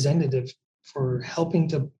community representative for helping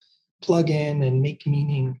to plug in and make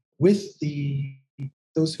meaning with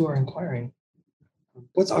those who are inquiring.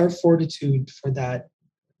 What's our fortitude for that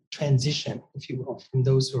transition, if you will, from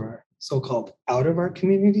those who are so-called out of our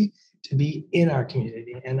community to be in our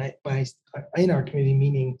community? And by in our community,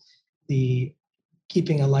 meaning the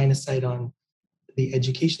keeping a line of sight on the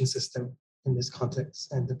education system in this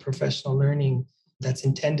context and the professional learning that's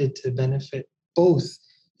intended to benefit both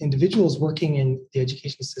individuals working in the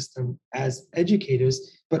education system as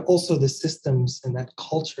educators, but also the systems and that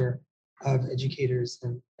culture of educators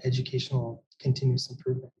and educational continuous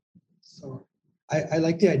improvement. So I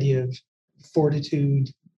like the idea of fortitude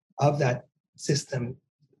of that system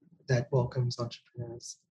that welcomes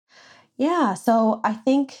entrepreneurs. Yeah, so I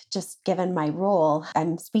think just given my role,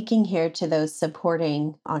 I'm speaking here to those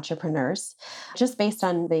supporting entrepreneurs, just based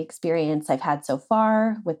on the experience I've had so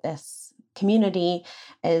far with this community,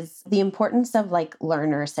 is the importance of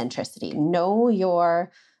learner centricity. Know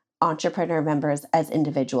your entrepreneur members as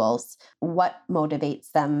individuals. What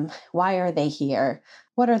motivates them? Why are they here?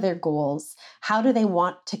 What are their goals? How do they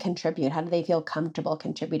want to contribute? How do they feel comfortable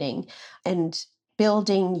contributing? And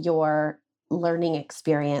building your learning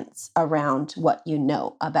experience around what you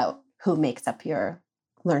know about who makes up your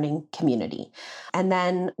learning community. And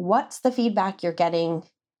then what's the feedback you're getting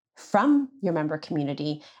from your member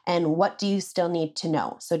community and what do you still need to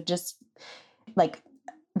know? So just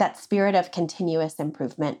that spirit of continuous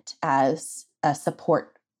improvement as a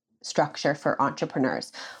support structure for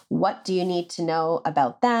entrepreneurs. What do you need to know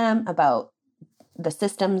about them, about the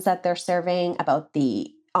systems that they're serving, about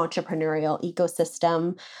the entrepreneurial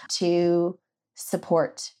ecosystem to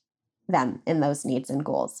support them in those needs and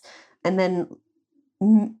goals? And then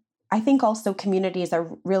I think also communities are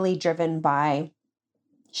really driven by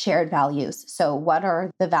shared values. So what are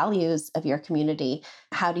the values of your community?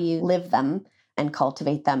 How do you live them and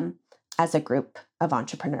cultivate them as a group of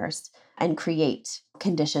entrepreneurs and create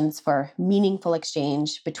conditions for meaningful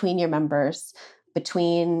exchange between your members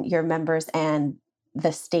and the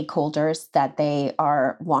stakeholders that they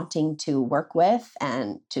are wanting to work with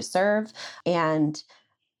and to serve, and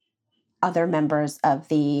other members of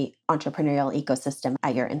the entrepreneurial ecosystem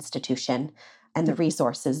at your institution and the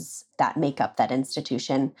resources that make up that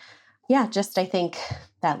institution. Yeah, just I think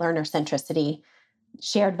that learner centricity,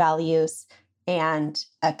 shared values, and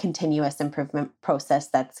a continuous improvement process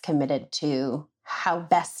that's committed to how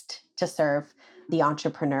best to serve the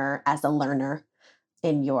entrepreneur as a learner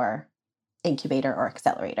in your incubator or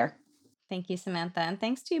accelerator. Thank you, Samantha. And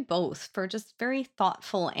thanks to you both for just very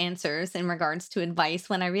thoughtful answers in regards to advice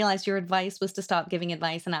when I realized your advice was to stop giving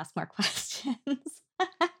advice and ask more questions.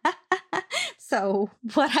 So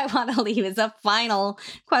what I want to leave as a final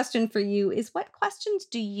question for you is, what questions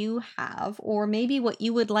do you have, or maybe what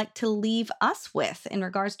you would like to leave us with in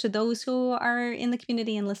regards to those who are in the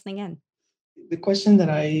community and listening in? The question that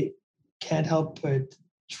I can't help but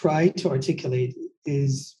try to articulate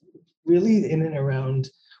is really in and around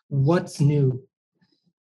what's new.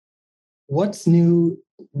 What's new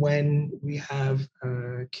when we have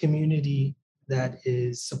a community that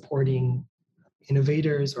is supporting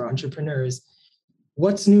innovators or entrepreneurs?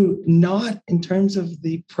 What's new, not in terms of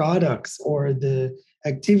the products or the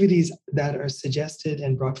activities that are suggested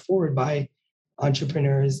and brought forward by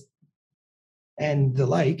entrepreneurs and the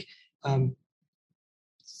like.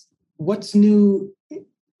 What's new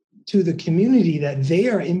to the community that they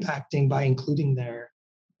are impacting by including their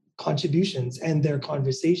contributions and their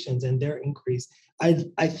conversations and their inquiries?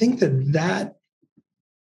 I think that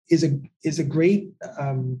is a great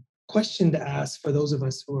question to ask for those of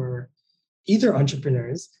us who are either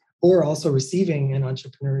entrepreneurs or also receiving an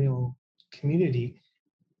entrepreneurial community,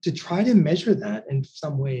 to try to measure that in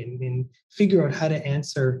some way and figure out how to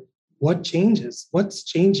answer what's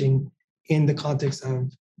changing in the context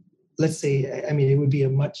of, let's say, I mean, it would be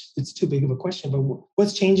it's too big of a question, but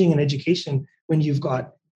what's changing in education when you've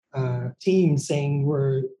got teams saying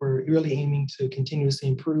we're really aiming to continuously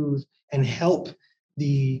improve and help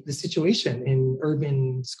the situation in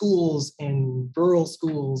urban schools and rural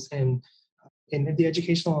schools and in the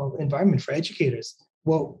educational environment for educators.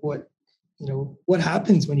 What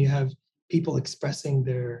happens when you have people expressing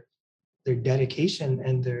their dedication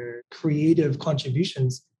and their creative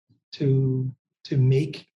contributions to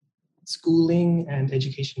make schooling and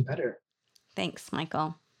education better? Thanks,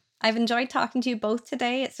 Michael. I've enjoyed talking to you both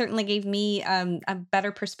today. It certainly gave me a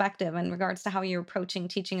better perspective in regards to how you're approaching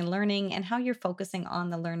teaching and learning and how you're focusing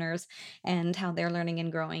on the learners and how they're learning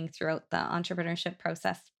and growing throughout the entrepreneurship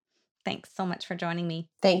process. Thanks so much for joining me.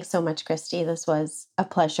 Thanks so much, Kristi. This was a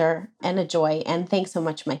pleasure and a joy. And thanks so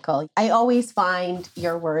much, Michael. I always find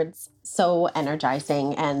your words so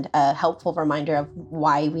energizing and a helpful reminder of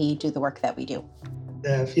why we do the work that we do.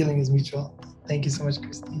 The feeling is mutual. Thank you so much,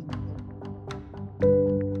 Kristi.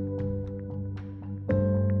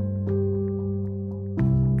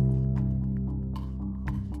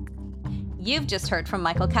 You've just heard from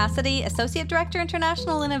Michael Cassidy, Associate Director,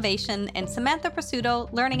 International Innovation, and Samantha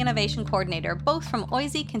Presutto, Learning Innovation Coordinator, both from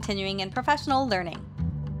OISE Continuing and Professional Learning.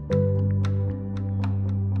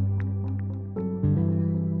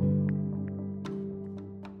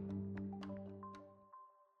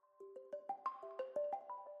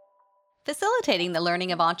 Facilitating the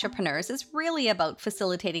learning of entrepreneurs is really about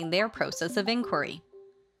facilitating their process of inquiry,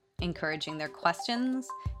 encouraging their questions,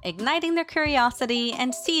 igniting their curiosity,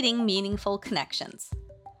 and seeding meaningful connections.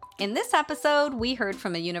 In this episode, we heard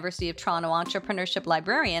from a University of Toronto Entrepreneurship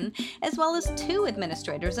librarian, as well as 2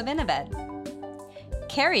 administrators of InnovED.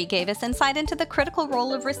 Carey gave us insight into the critical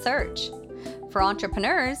role of research. For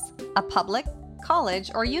entrepreneurs, a public,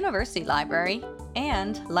 college, or university library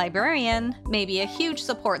and Librarian may be a huge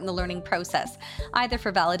support in the learning process, either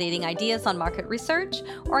for validating ideas on market research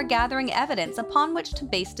or gathering evidence upon which to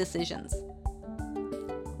base decisions.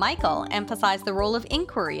 Michael emphasized the role of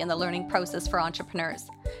inquiry in the learning process for entrepreneurs.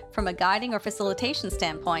 From a guiding or facilitation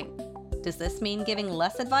standpoint, does this mean giving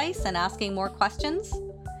less advice and asking more questions?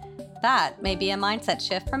 That may be a mindset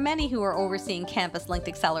shift for many who are overseeing campus-linked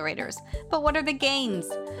accelerators. But what are the gains?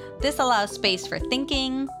 This allows space for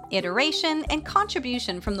thinking, iteration, and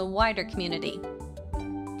contribution from the wider community.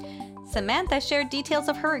 Samantha shared details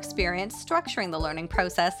of her experience structuring the learning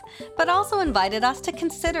process, but also invited us to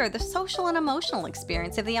consider the social and emotional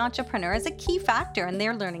experience of the entrepreneur as a key factor in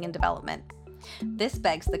their learning and development. This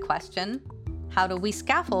begs the question, how do we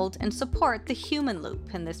scaffold and support the human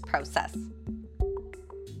loop in this process?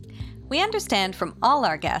 We understand from all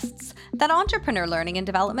our guests that entrepreneur learning and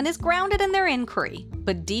development is grounded in their inquiry,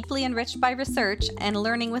 but deeply enriched by research and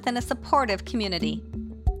learning within a supportive community.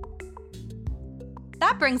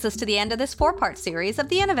 That brings us to the end of this 4-part series of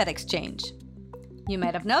the InnovED Exchange. You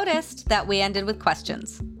might have noticed that we ended with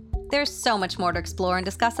questions. There's so much more to explore and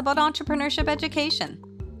discuss about entrepreneurship education.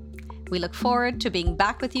 We look forward to being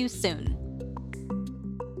back with you soon.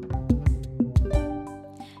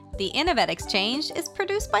 The InnovED Exchange is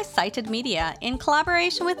produced by Cited Media in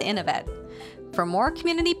collaboration with InnovED. For more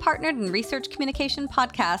community-partnered and research communication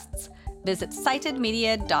podcasts, visit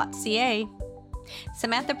citedmedia.ca.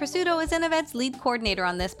 Samantha Presutto is InnovED's lead coordinator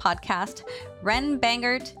on this podcast. Ren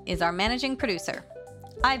Bangert is our managing producer.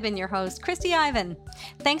 I've been your host, Kristi Ivan.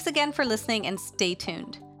 Thanks again for listening and stay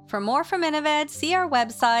tuned. For more from InnovED, see our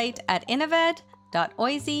website at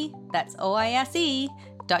innoved.oise, that's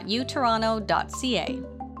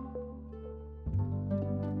OISE.utoronto.ca.